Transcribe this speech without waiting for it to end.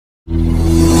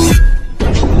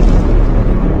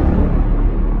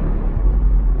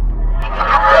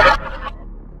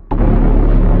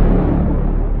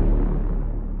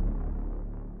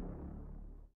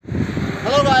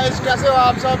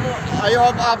आप सब, I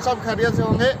hope आप सब खैरियत से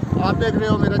होंगे। आप देख रहे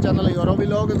हो मेरा चैनल यूरो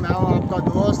व्लॉग। मैं हूँ आपका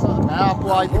दोस्त। मैं आपको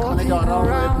आज दिखाने जा रहा हूँ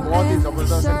एक बहुत ही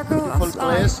ज़बरदस्त ब्यूटीफुल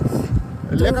प्लेस।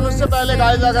 लेकिन उससे पहले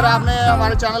गाइस, अगर आपने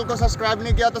हमारे चैनल को सब्सक्राइब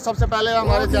नहीं किया तो सबसे पहले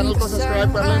हमारे चैनल को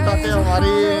सब्सक्राइब कर लें, ताकि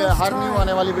हमारी हर न्यू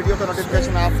आने वाली वीडियो का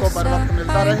नोटिफिकेशन आपको बर वक्त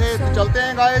मिलता रहे। तो चलते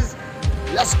हैं guys,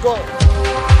 let's go.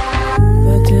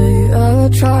 Ever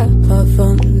try to puff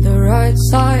on the right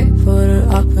side, put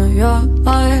it up in your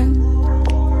mind?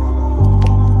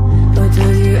 Or do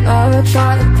you ever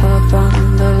try to puff on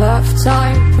the left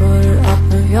side, put it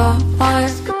up in your mind?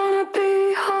 It's gonna be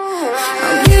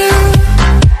alright.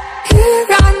 You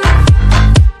run,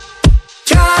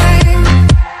 try,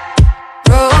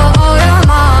 roll your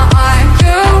mind.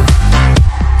 You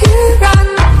run,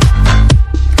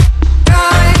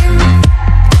 try,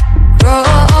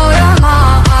 roll your mind.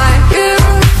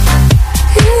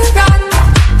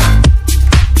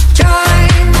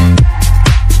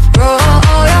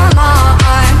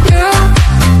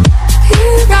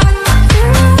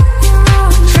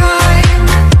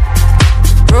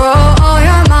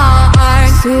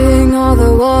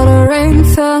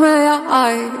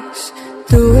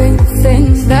 Doing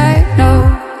things they know,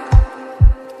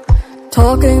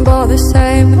 talking about the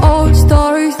same old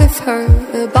stories they've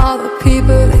heard about the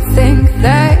people they think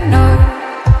they know.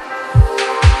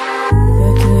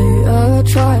 But do you ever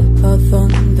try to puff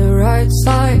on the right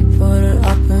side, put it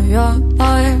up in your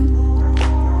mind?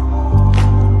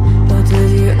 Or do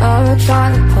you ever try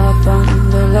to puff on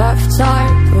the left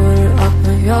side, put it up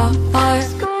in your mind?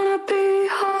 It's gonna be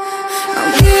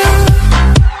hard. You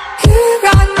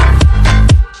run,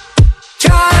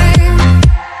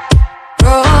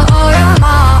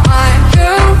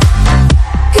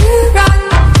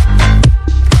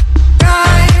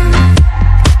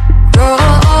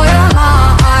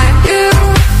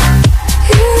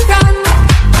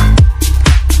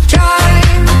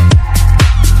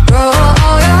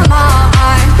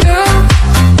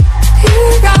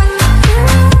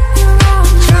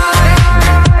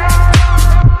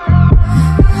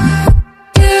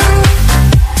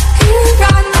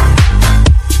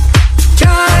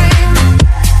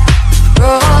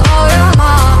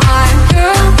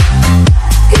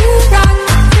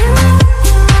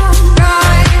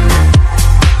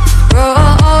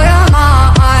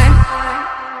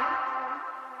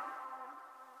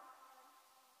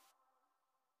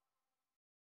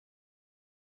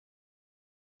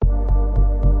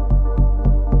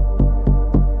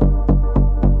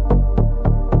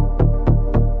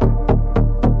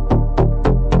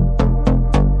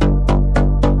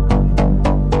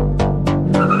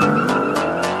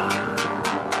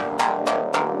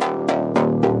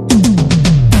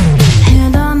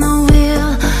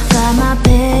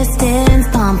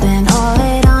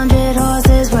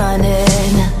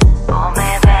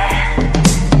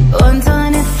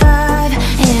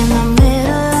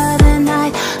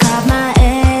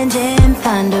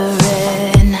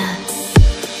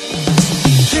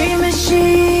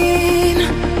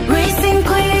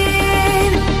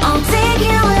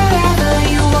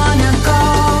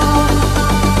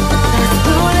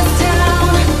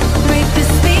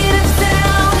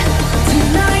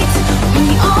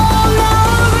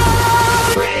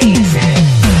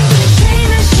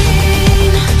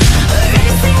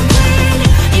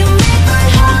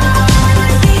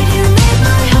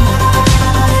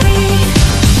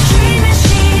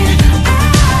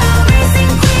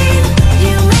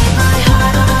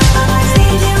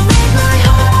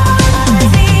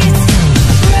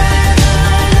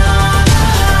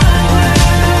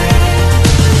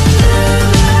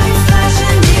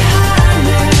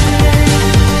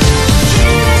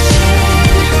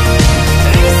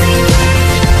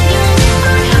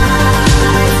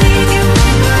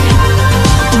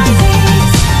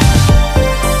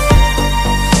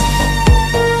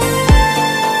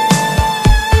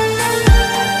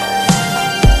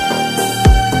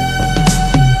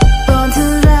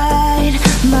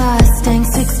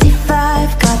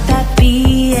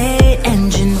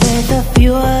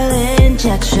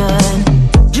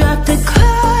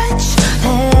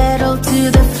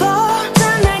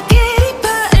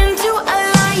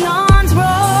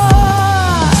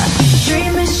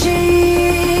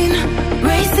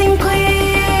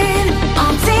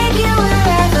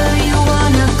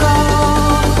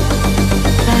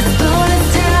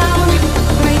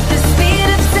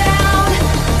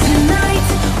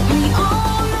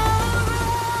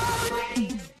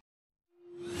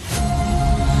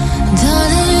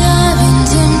 Darling, I've been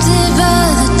tempted by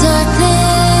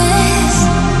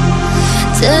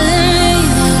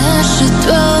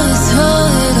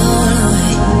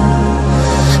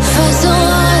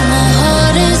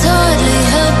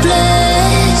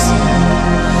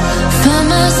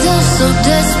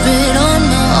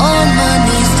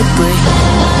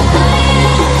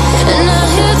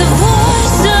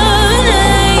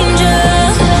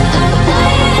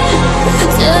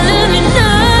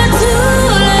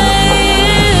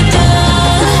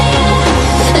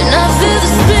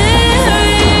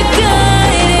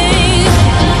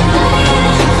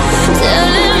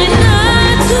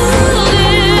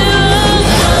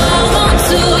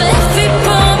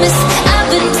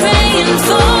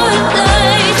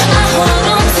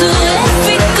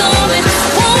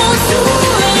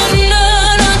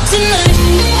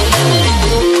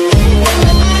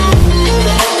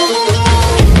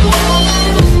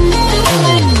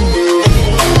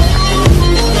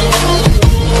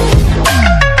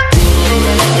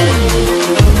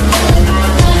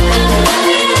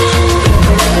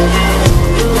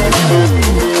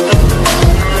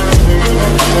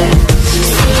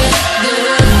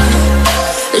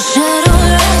shadow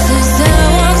rises and I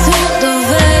walk through the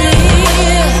valley,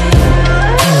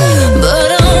 but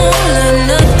I won't let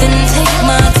nothing take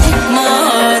my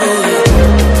heart away.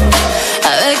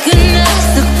 I recognize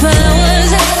the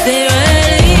powers as they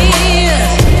ready.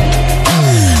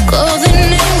 Golden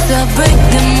names, I break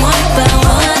them one by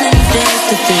one and face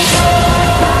to face.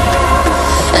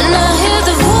 And I hear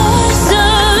the voice of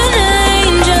an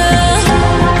angel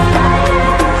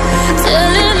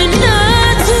telling me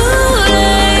not to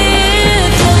lay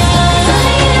it down.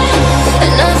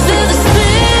 And I feel the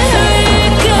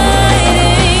spirit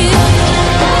guiding,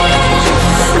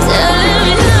 telling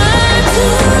me not to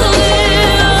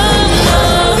give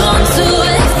up on to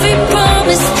every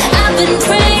promise I've been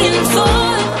praying for.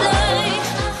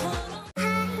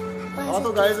 हाँ तो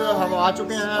guys हम आ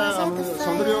चुके हैं हम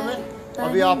सौंदर्यो में।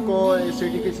 अभी आपको इस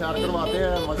सिटी की सैर करवाते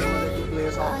हैं, मजे मजे की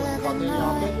प्लेस आपको दिखाते हैं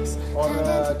यहाँ पे, और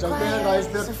चलते हैं गाइस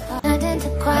फिर।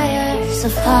 Choirs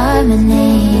of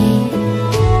harmony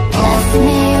left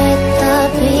me with the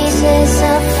pieces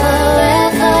of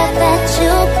forever that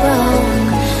you broke.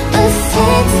 But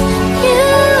since you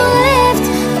left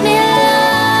me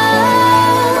alone,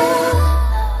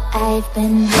 I've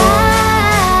been high.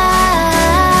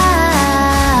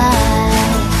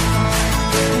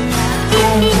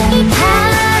 I've been high.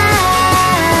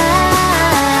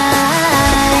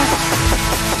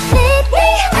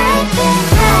 Lately I've been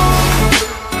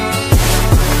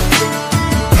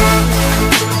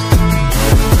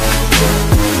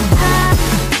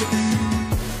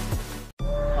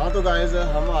हाँ तो गाइस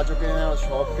हम आ चुके हैं उस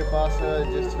शॉप के पास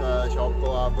जिस shop को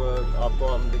आपको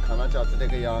हम दिखाना चाहते थे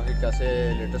कि यहाँ की कैसे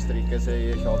लेटेस्ट तरीके से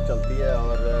ये शॉप चलती है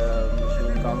और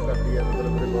मशीन काम करती है,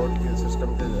 मतलब रिमोट के सिस्टम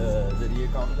के जरिए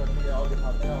काम करती है। और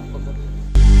दिखाते हैं आपको तो।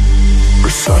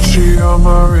 Versace on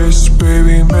my wrist,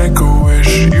 baby, make a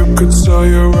wish. You could sell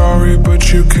your Rari, but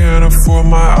you can't afford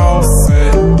my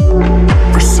outfit.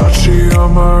 Versace on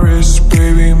my wrist,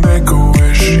 baby, make a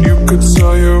wish. You could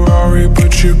sell your Rari,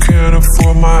 but you can't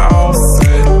afford my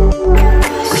outfit.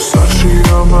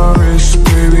 Versace on my wrist,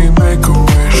 baby, make a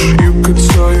wish. You could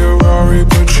sell your Rari,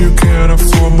 but you can't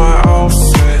afford my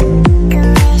outfit.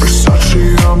 Versace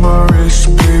on my wrist,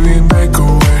 baby, make a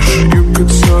wish. You could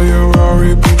sell your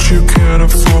Rari, but you can't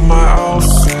afford my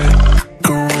outfit.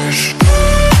 Go wish. Go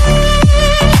wish.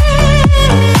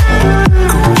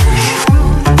 Go wish.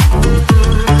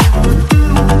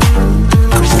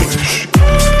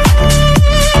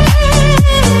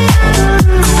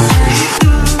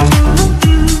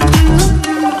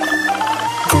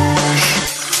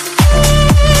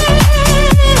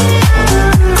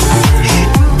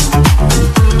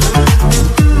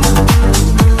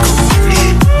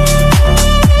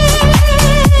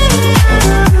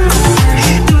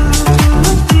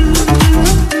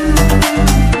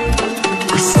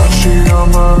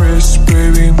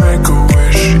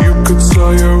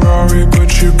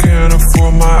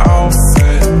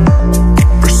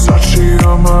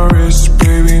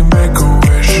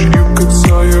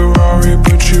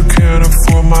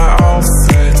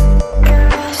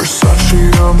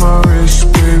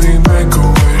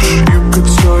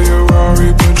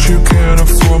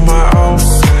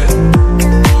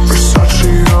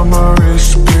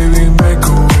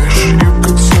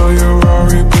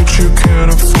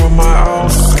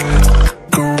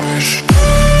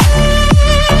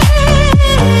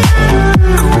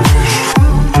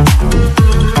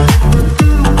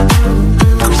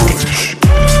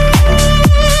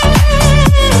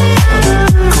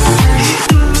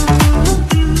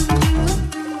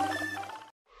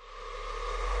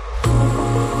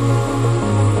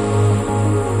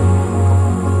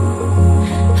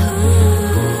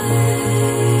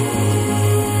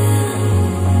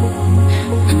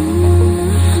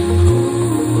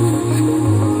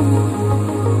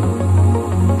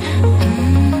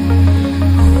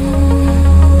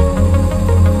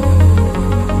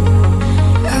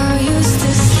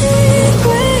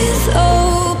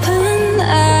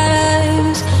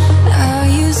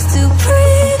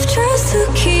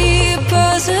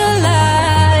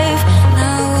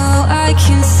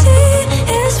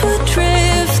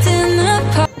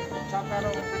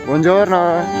 Buongiorno.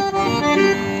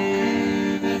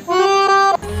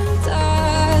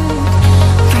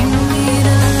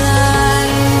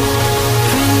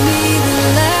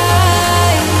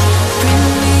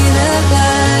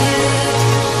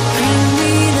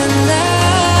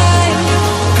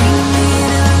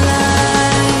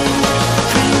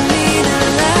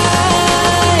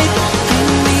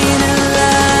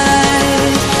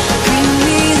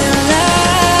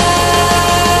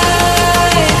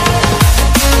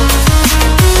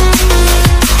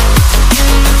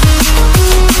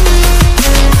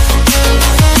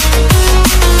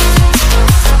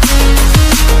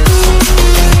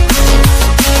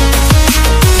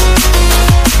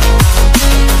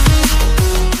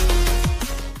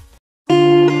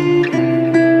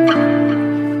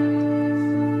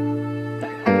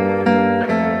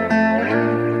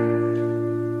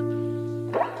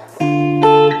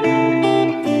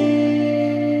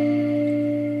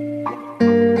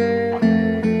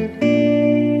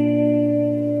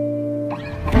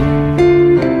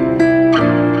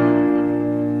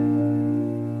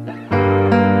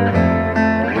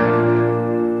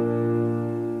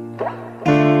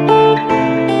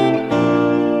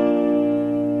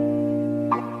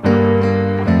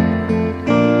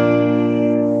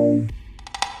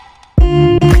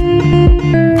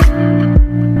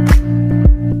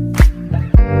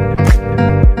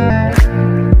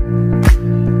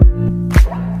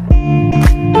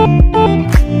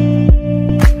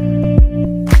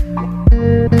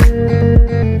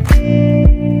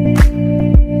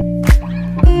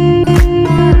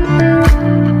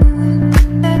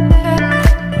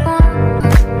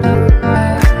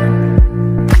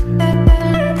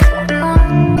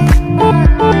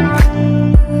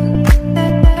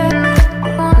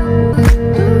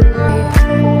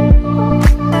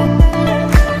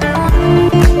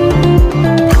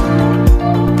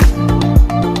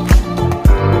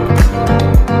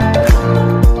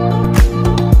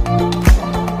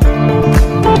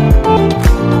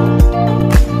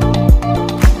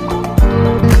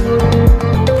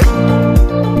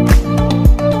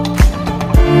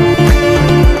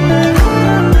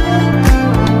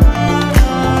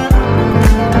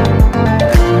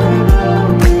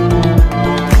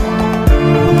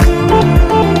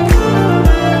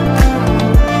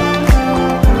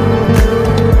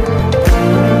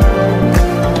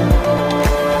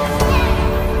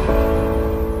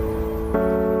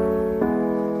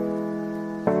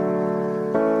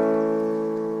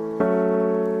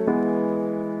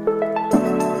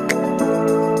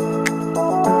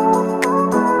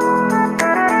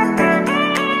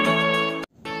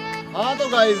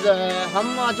 Guys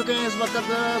हम आ चुके हैं इस वक्त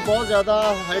बहुत ज़्यादा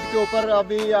height के ऊपर।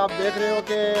 अभी आप देख रहे हो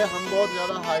कि हम बहुत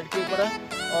ज़्यादा हाइट के ऊपर हैं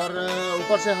और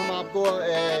ऊपर से हम आपको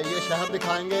ये शहर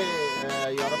दिखाएंगे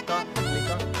यूरोप का, इटली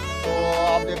का। तो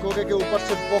आप देखोगे कि ऊपर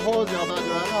से बहुत ज़्यादा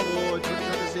जो है ना वो छोटे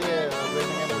छोटे से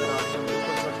बिल्डिंगें नज़र आ रही हैं,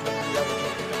 बिल्कुल छोटे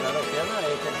घर होते हैं ना,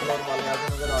 एक फ्लोर वाले ऐसे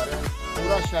नज़र आ रहे हैं।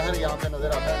 पूरा शहर यहाँ पे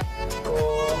नज़र आता है। तो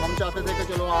हम चाहते थे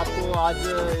कि चलो आपको आज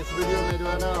इस वीडियो में जो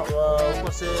है ना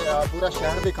ऊपर से पूरा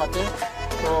शहर दिखाते हैं।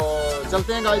 तो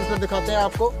चलते हैं गाइस, फिर दिखाते हैं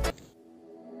आपको।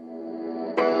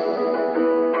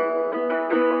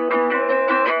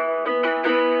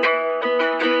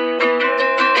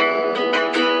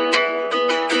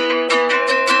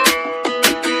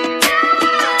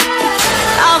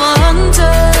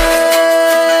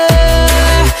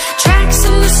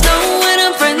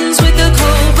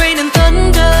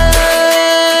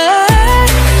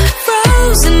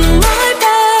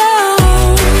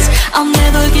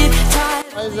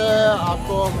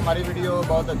 आपको हमारी वीडियो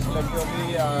बहुत अच्छी लगी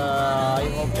होगी। आई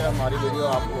होप कि हमारी वीडियो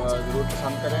आप ज़रूर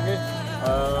पसंद करेंगे।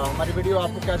 हमारी वीडियो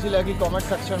आपको कैसी लगी कमेंट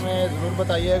सेक्शन में ज़रूर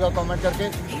बताइएगा कमेंट करके।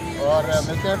 और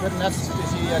मिलते हैं फिर नेक्स्ट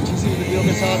किसी अच्छी सी वीडियो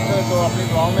के साथ। तो अपनी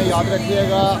दुआओं में याद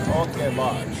रखिएगा। Okay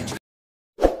bye.